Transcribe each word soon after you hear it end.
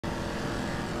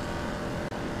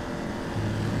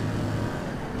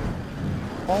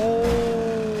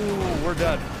Oh, we're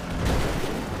dead.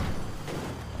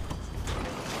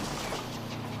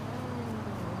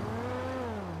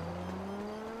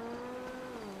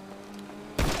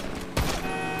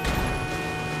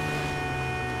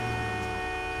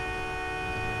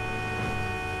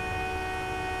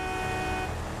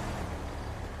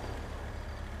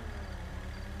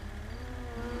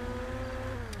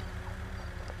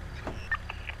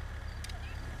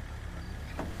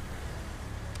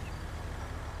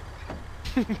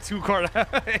 Two cars,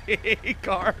 8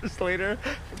 cars later.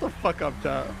 What the fuck up,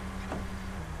 chat?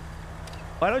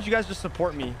 Why don't you guys just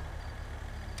support me?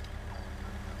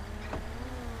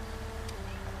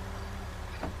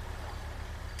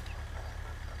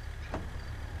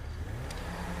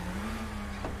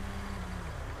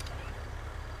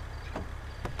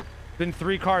 Been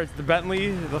 3 cars: the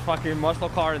Bentley, the fucking muscle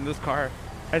car, and this car.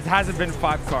 It hasn't been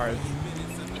 5 cars.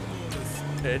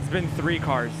 It's been 3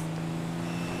 cars.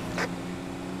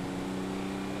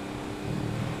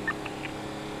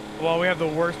 Well, we have the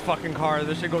worst fucking car.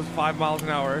 This shit goes 5 miles an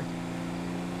hour.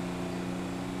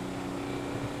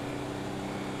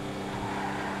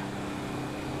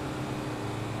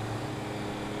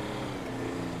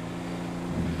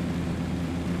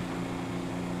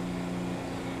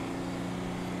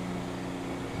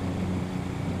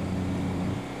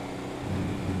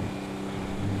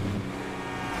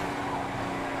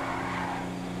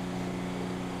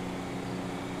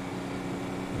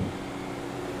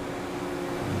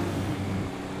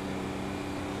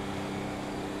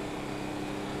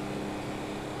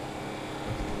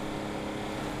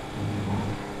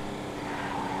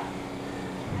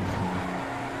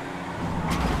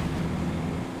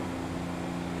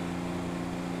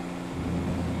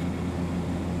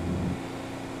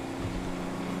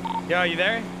 Yo, you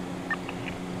there?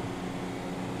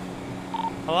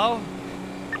 Hello?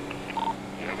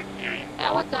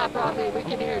 Yeah, what's up, Ramee? We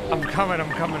can hear you. I'm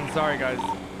coming. Sorry, guys.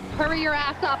 Hurry your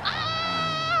ass up.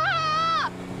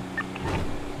 Ah!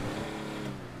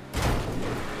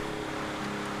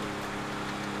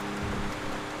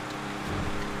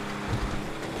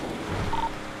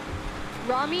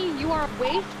 Ramee, you are a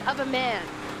waste of a man.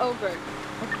 Over.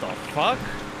 What the fuck?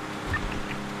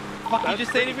 Fuck you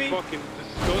just say to me? Fucking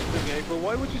disgusting, April.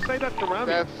 Why would you say that to Ramee?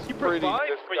 That's he pretty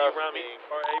provides for you, Ramee.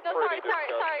 No, sorry,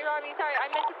 Ramee, sorry. I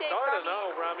meant to say Ramee.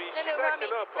 No, Ramee. No, Ramee.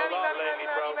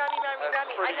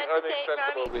 Ramee.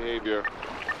 Unacceptable behavior.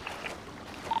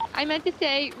 I meant to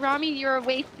say, Ramee, you're a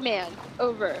waste man.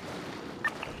 Over.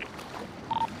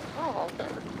 Oh,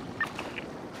 okay.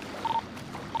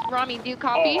 Ramee, do you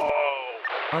copy?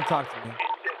 Don't talk to me.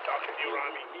 He's talking to you,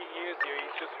 Ramee. He hears you.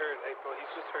 He's just heard, April.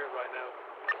 He's just heard right now.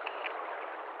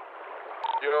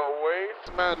 You're a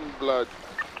waste man, blood.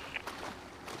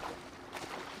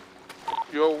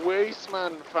 You're a waste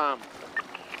man, fam.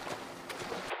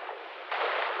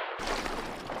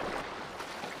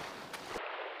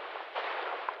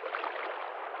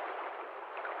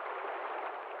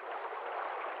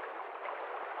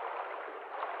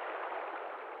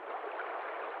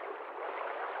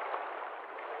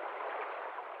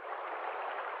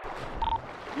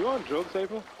 You on drugs,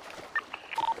 April?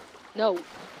 No.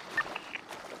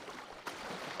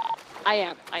 I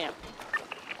am.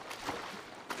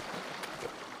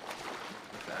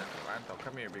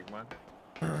 Come here, big man.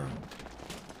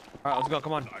 Alright, let's go.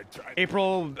 Come on.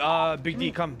 April, Big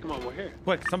D, come. Come on, we're here.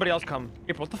 Quick, somebody else come.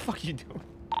 April, what the fuck are you doing?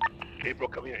 April,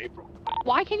 come here, April.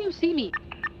 Why can't you see me?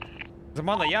 I'm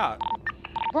on the yacht.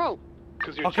 Bro.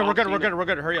 Okay, we're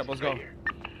good. Hurry up, let's go.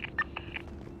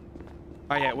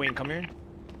 Oh yeah, Wayne, come here.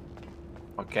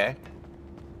 Okay.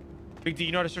 Big D,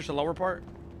 you know how to search the lower part?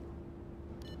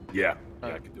 Yeah,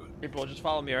 I can do it. April, just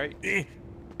follow me, alright?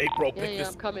 April, Yeah,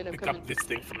 I'm coming. pick up this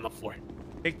thing from the floor.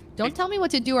 Don't tell me what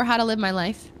to do or how to live my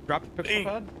life. Drop the pixel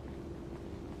pad.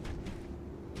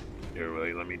 Here,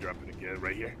 let me drop it again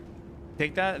right here.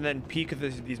 Take that and then peek at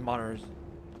these monitors.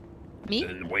 Me?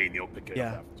 And then Wayne, you'll pick it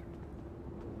Yeah. up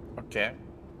after. Okay.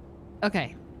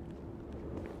 Okay.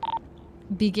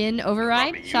 Begin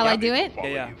override. Mommy, Shall I do it?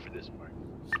 Yeah. For this part.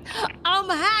 I'm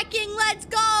hacking. Let's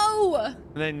go. And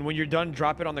then when you're done,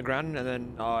 drop it on the ground and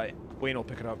then Wayne will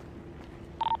pick it up.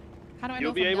 How do I know You'll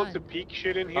if be I'm able done? to peek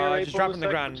shit in here, just April, drop it a on the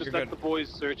sec, ground, Just you're let good. the boys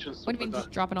search and stuff What do you mean like just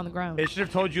that. drop it on the ground? It should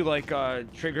have told you like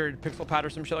triggered pixel pad or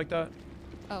some shit like that.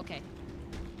 Oh, okay.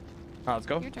 Alright, let's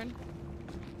go. Your turn.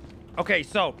 Okay,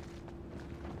 so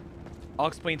I'll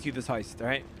explain to you this heist,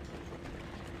 alright?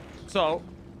 So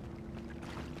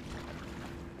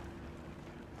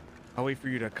I'll wait for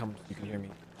you to come so you can hear me.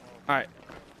 Alright.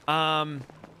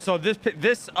 So this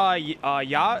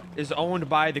yacht is owned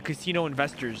by the casino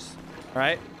investors,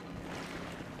 right?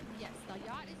 Yes, the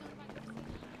yacht is owned by the casino.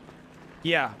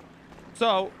 Yeah.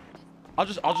 So, I'll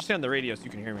just stay on the radio so you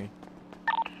can hear me.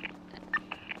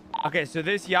 Okay, so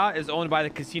this yacht is owned by the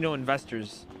casino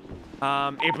investors.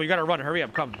 April, you gotta run. Hurry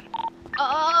up, come.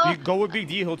 You go with Big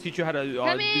D. He'll teach you how to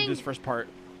do this first part.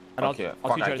 And Okay. I'll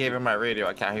Fuck, teach you how I to gave do- him my radio.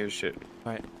 I can't hear shit.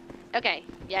 All right. Okay.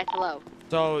 Yeah, it's low.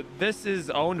 So this is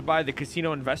owned by the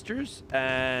casino investors,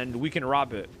 and we can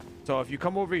rob it. So if you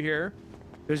come over here,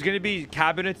 there's gonna be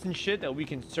cabinets and shit that we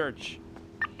can search.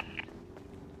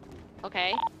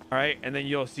 Okay. All right, and then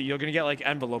you'll see. You're gonna get like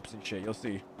envelopes and shit. You'll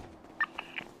see.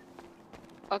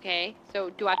 Okay. So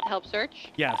do I have to help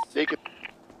search? Yes. Take it.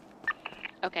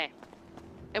 Okay.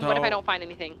 And what if I So- don't find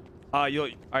anything?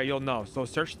 You'll know. So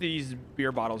search these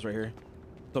beer bottles right here.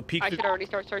 So peek. I the- should already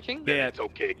start searching? Yeah. It's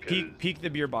okay, cause Peek the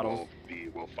beer bottles.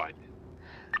 we'll find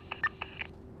it.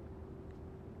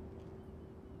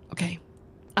 Okay.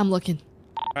 I'm looking.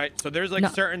 All right. So there's like No.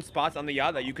 certain spots on the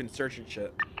yacht that you can search and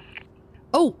shit.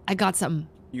 Oh, I got something.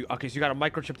 Okay? So you got a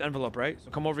microchipped envelope, right? So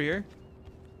come over here.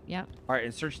 Yeah. All right,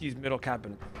 and search these middle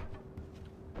cabinets.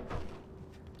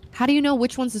 How do you know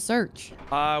which ones to search?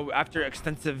 After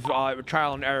extensive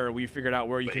trial and error, we figured out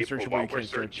where you But can April, search and where while you we're can't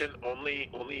search. searching,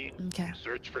 only Okay.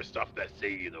 search for stuff that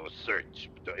say, search.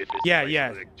 If it's Yeah, like, yeah.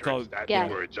 like, So- turns that Yeah.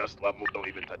 or adjust level, don't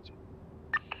even touch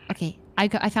it. Okay. I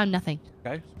found nothing.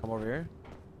 Okay, so come over here.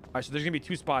 All right, so there's gonna be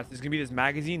two spots. There's gonna be this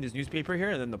magazine, this newspaper here,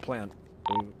 and then the plant.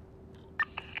 So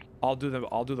I'll do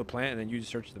the plant, and then you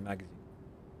just search the magazine.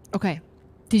 Okay.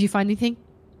 Did you find anything?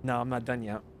 No, I'm not done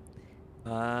yet.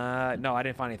 No, I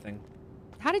didn't find anything.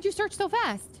 How did you search so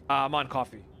fast? I'm on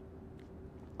coffee.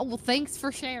 Oh, well, thanks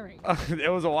for sharing. It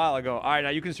was a while ago. All right, now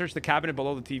you can search the cabinet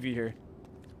below the TV here.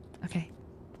 Okay.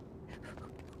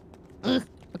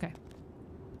 Okay.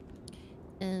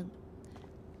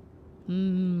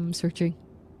 Searching.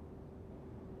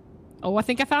 Oh, I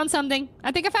think I found something.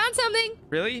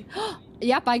 Really?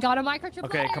 Yep, I got a microchip.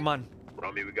 Okay, come on.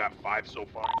 Ramee, we got 5 so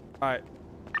far. All right.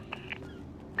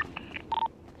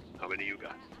 How many you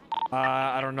got?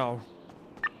 I don't know.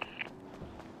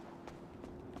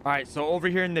 All right, so over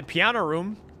here in the piano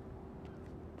room,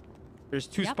 there's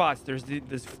two Yep. spots. There's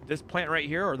this plant right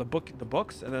here, or the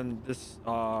books, and then this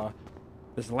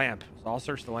lamp. So I'll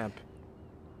search the lamp.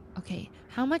 Okay.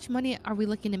 How much money are we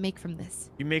looking to make from this?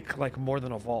 You make like more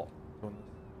than a vault,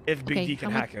 if Big Okay, D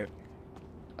can how hack it.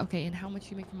 Okay, and how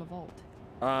much you make from a vault?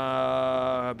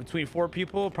 Between 4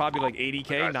 people, probably like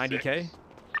 80K, I got 90K. 6.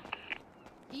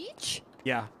 Each?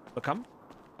 Yeah, but come.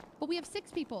 But we have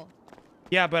 6 people.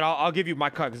 Yeah, but I'll give you my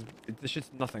cut because this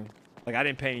shit's nothing. Like I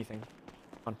didn't pay anything.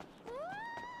 Come on.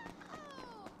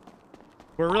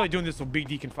 We're really doing this so Big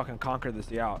D can fucking conquer this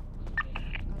yacht.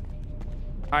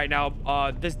 All right,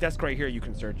 now this desk right here you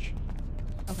can search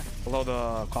Okay. below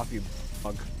the coffee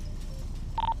mug.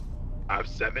 I have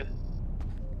 7.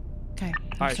 Okay.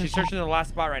 All right, she's searching the last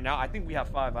spot right now. I think we have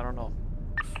 5. I don't know.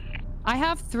 I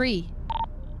have 3.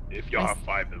 If y'all I have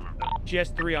 5, then I'm done. She has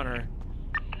 3 on her.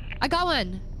 I got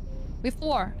one. We have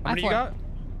 4. How many you got?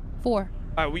 4.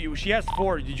 All right, she has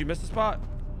 4. Did you miss a spot?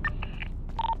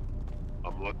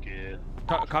 I'm looking.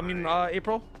 Coming,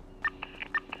 April.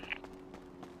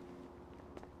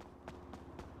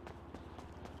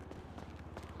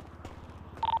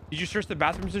 Did you search the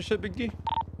bathrooms and shit, Big D?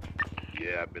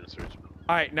 Yeah, I've been searching.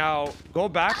 All right, now go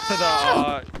back to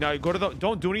the now go to the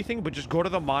don't do anything, but just go to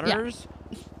the monitors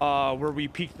where we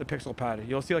peaked the pixel pad.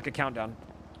 You'll see like a countdown.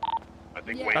 I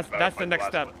think Yeah. Wayne That's found that's the my next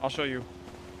last step. one. I'll show you.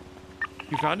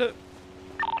 You found it?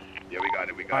 Yeah, we got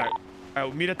it. We All got right. it. All right,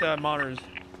 we'll meet at the monitors.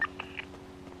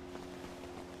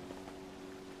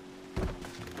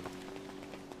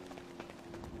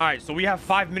 All right, so we have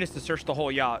 5 minutes to search the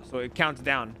whole yacht, so it counts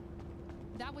down.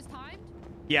 That was timed?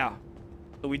 Yeah.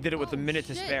 So we did it with a Oh, minute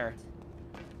to shit. spare.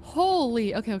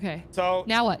 Holy. Okay. So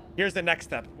Now what? here's the next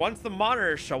step. Once the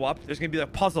monitors show up, there's gonna be a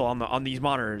puzzle on these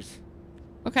monitors.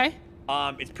 Okay.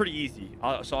 It's pretty easy.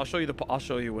 So I'll show you I'll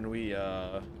show you when we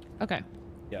Okay.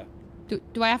 yeah.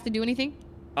 Do I have to do anything?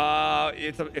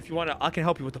 If you want to, I can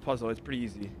help you with the puzzle. It's pretty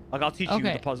easy. Like I'll teach you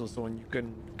Okay. the puzzle, so when you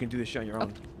can do this shit on your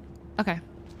own. Okay.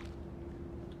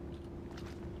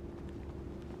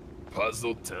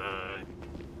 Puzzle time.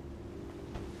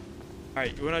 All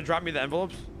right, you wanna drop me the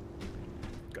envelopes?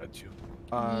 Got you.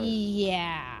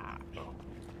 Yeah.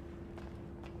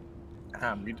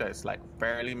 Damn, you guys like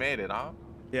barely made it, huh?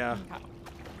 Yeah.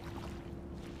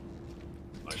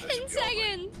 10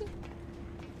 seconds.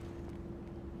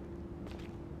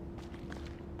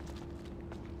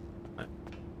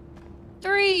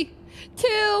 Three,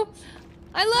 2.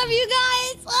 I love you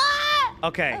guys. Ah!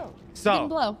 Okay. Oh, didn't So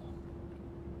blow.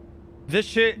 this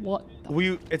shit What the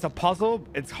It's a puzzle.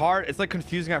 It's hard. It's like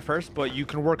confusing at first, but you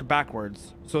can work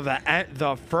backwards. So the end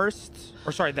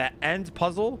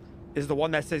puzzle is the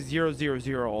one that says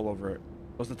 000 all over it.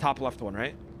 That's the top left one,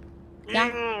 right? Yeah.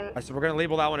 All right, so we're gonna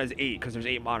label that one as 8 because there's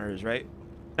 8 monitors, right?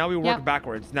 Now we work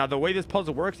backwards. Now the way this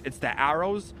puzzle works, it's the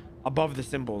arrows above the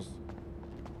symbols.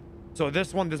 So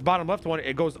this one, this bottom left one,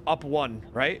 it goes up 1,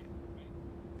 right?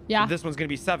 Yeah. This one's gonna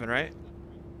be 7, right?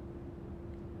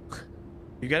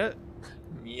 You get it?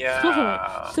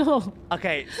 Yeah. No.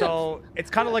 Okay, so it's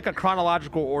kind of like a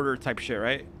chronological order type shit,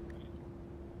 right?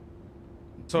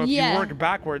 So if you work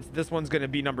backwards, this one's gonna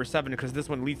be number 7 because this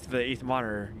one leads to the 8th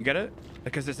monitor. You get it?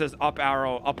 Because it says up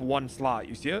arrow, up 1 slot.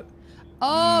 You see it?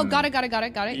 Oh, got it. You get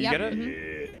it?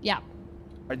 Mm-hmm. Yeah.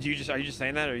 Are you just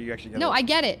saying that, or you actually get it? No, I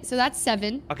get it. So that's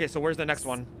 7. Okay, so where's the next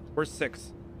one? Where's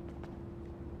 6?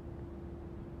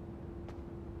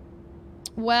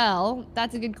 Well,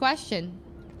 that's a good question.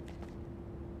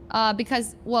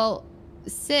 Because, well,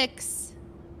 6.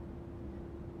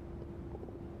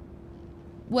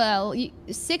 Well,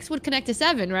 6 would connect to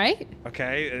 7, right?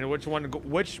 Okay, and which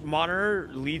monitor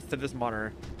leads to this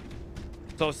monitor?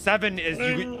 So 7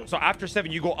 is so after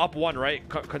 7 you go up 1, right?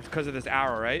 Because of this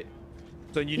arrow, right?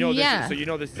 So you know this. So you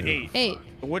know this is 8. 8.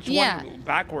 Which one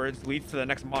backwards leads to the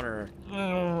next monitor?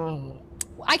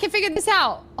 I can figure this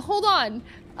out. Hold on.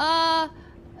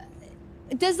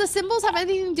 Does the symbols have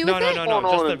anything to do with it?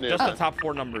 No. Just the top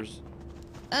 4 numbers.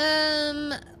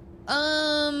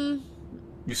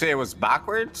 You say it was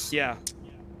backwards? Yeah.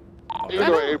 Here you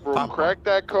go, April. Crack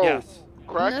that code. Yes.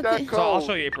 Crack that code. So I'll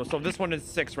show you, April. So this one is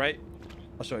 6, right?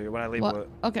 I'll show you when I label it.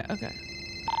 Okay.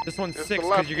 This one's 6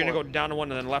 because you're gonna go down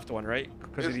 1 and then left 1, right?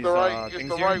 Because of these it's things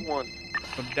the here. right one.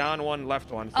 So down 1,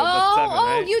 left 1. So that's 7,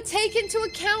 right? You take into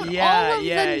account all of the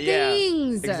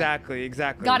things. Exactly.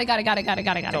 Got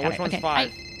it. So which one's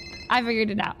 5? I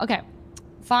figured it out. Okay.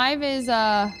 5 is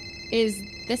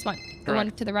this one. The Correct.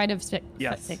 one to the right of 6.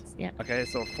 Yes. 6. Yeah. Okay,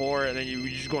 so 4, and then you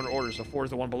just go in order. So 4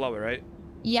 is the one below it, right?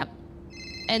 Yep.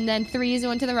 And then 3 is the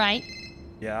one to the right.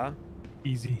 Yeah.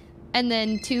 Easy. And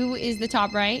then 2 is the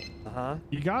top right.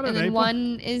 You got it, And then April.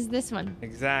 1 is this one.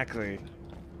 Exactly.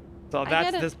 So I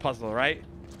that's get it. this puzzle, right?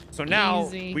 So now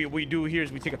Easy. we do here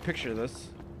is we take a picture of this.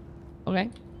 Okay.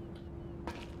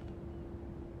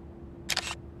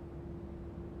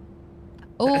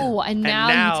 Oh, and now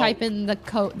you type in the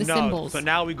code, the symbols. So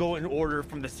now we go in order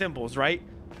from the symbols, right?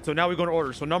 So now we go in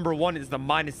order. So number 1 is the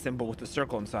minus symbol with the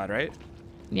circle inside, right?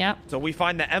 Yep. So we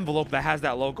find the envelope that has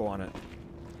that logo on it.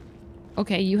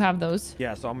 Okay, you have those.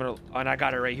 Yeah, so and I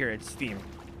got it right here. It's Steam.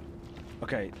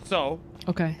 Okay, so.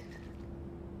 Okay.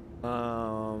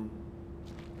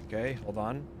 Okay, hold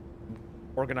on. I'm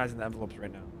organizing the envelopes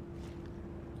right now.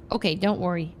 Okay, don't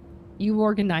worry. You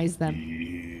organize them.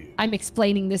 Yeah. I'm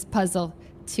explaining this puzzle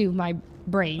to my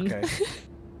brain. Okay.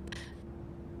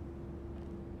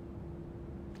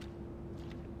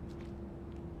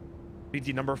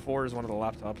 BT number 4 is one of the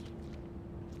laptops.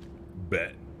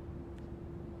 Bet.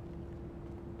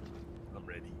 I'm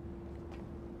ready.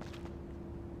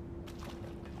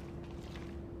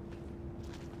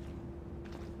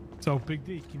 So, Big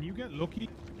D, can you get lucky?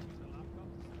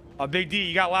 Big D,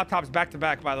 you got laptops back to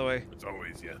back, by the way. As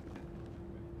always, yeah.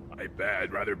 I bet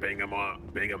I'd rather bang them out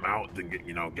than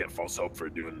get false hope for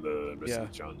doing the rest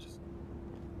of the challenges.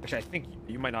 Actually, I think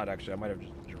you might not. Actually, I might have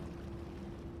just.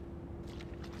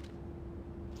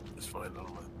 It's fine, I don't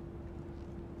mind.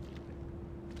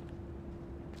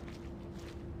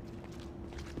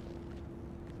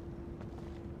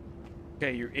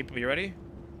 Okay, you ready?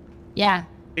 Yeah.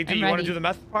 Big D, you want to do the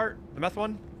meth part? The meth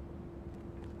one?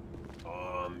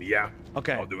 Yeah.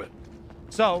 Okay. I'll do it.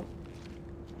 So,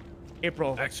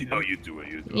 April. Actually, no, you do it.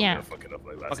 You do it. Yeah. I'm gonna fuck it up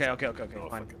like last time. Okay. No,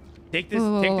 Fine. fuck it up. Take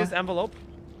this envelope.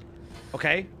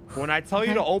 Okay. When I tell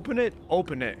you to open it,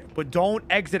 but don't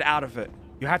exit out of it.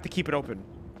 You have to keep it open.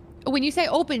 When you say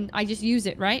open, I just use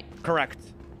it, right? Correct.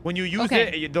 When you use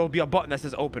it, there'll be a button that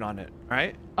says open on it. All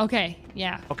right? Okay.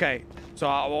 Yeah. Okay. So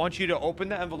I want you to open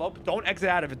the envelope. Don't exit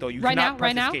out of it though. You Right cannot now? press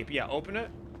Right now? escape. Yeah. Open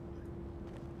it.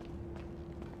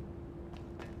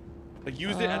 Like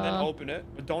use it and then open it,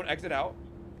 but don't exit out.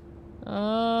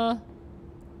 I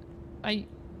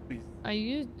Please.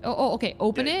 used. Oh, okay.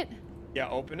 Open it. Yeah.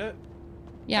 Open it.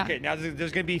 Yeah. Okay. Now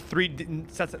there's gonna be a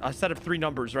set of 3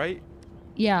 numbers, right?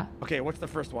 Yeah. Okay. What's the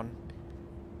first one?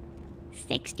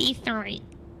 63.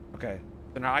 Okay.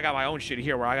 So now I got my own shit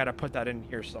here where I gotta put that in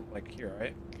here, something like here,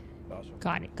 right? Awesome.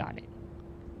 Got it.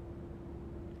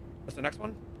 What's the next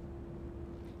one?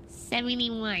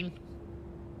 71.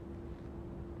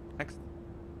 Next.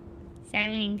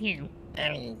 72.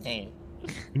 We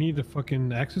need a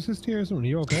fucking exorcist here or something. Are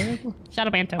you okay, April? Shut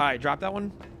up, Anto. All right, drop that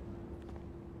one.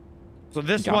 So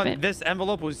this Drop one, it. this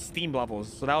envelope was Steam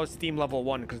levels. So that was Steam level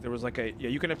 1 because there was like a, yeah,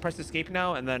 you can press escape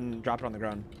now and then drop it on the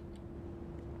ground.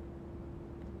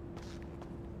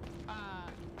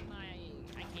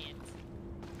 I can't.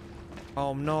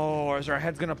 Oh no, is our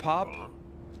heads gonna pop?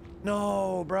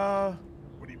 No, bruh.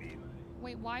 What do you mean?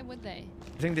 Wait, why would they?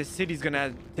 I think the city's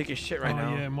gonna take a shit right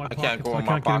now. Yeah, my I pockets. can't go I in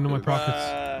my can't get into my pockets.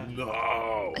 pockets.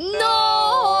 No.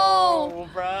 No!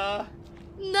 bruh.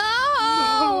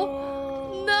 No!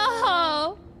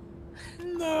 No!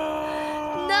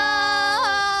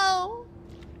 No!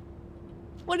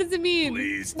 What does it mean?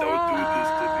 Please don't do this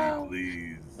to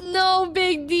me, please. No,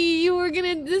 Big D, you were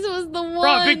gonna. This was the one.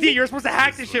 Bro, Big D, you're supposed to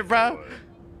hack this shit, bro.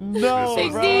 No,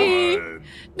 Big bro. D.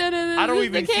 No, I don't this is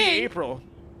even the see king. April.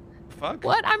 Fuck.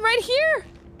 What? I'm right here.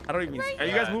 I don't even. Are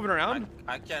you guys moving around?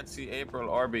 I can't see April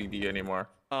or Big D anymore.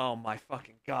 Oh my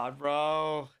fucking god,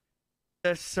 bro.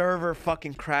 The server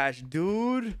fucking crashed,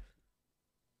 dude.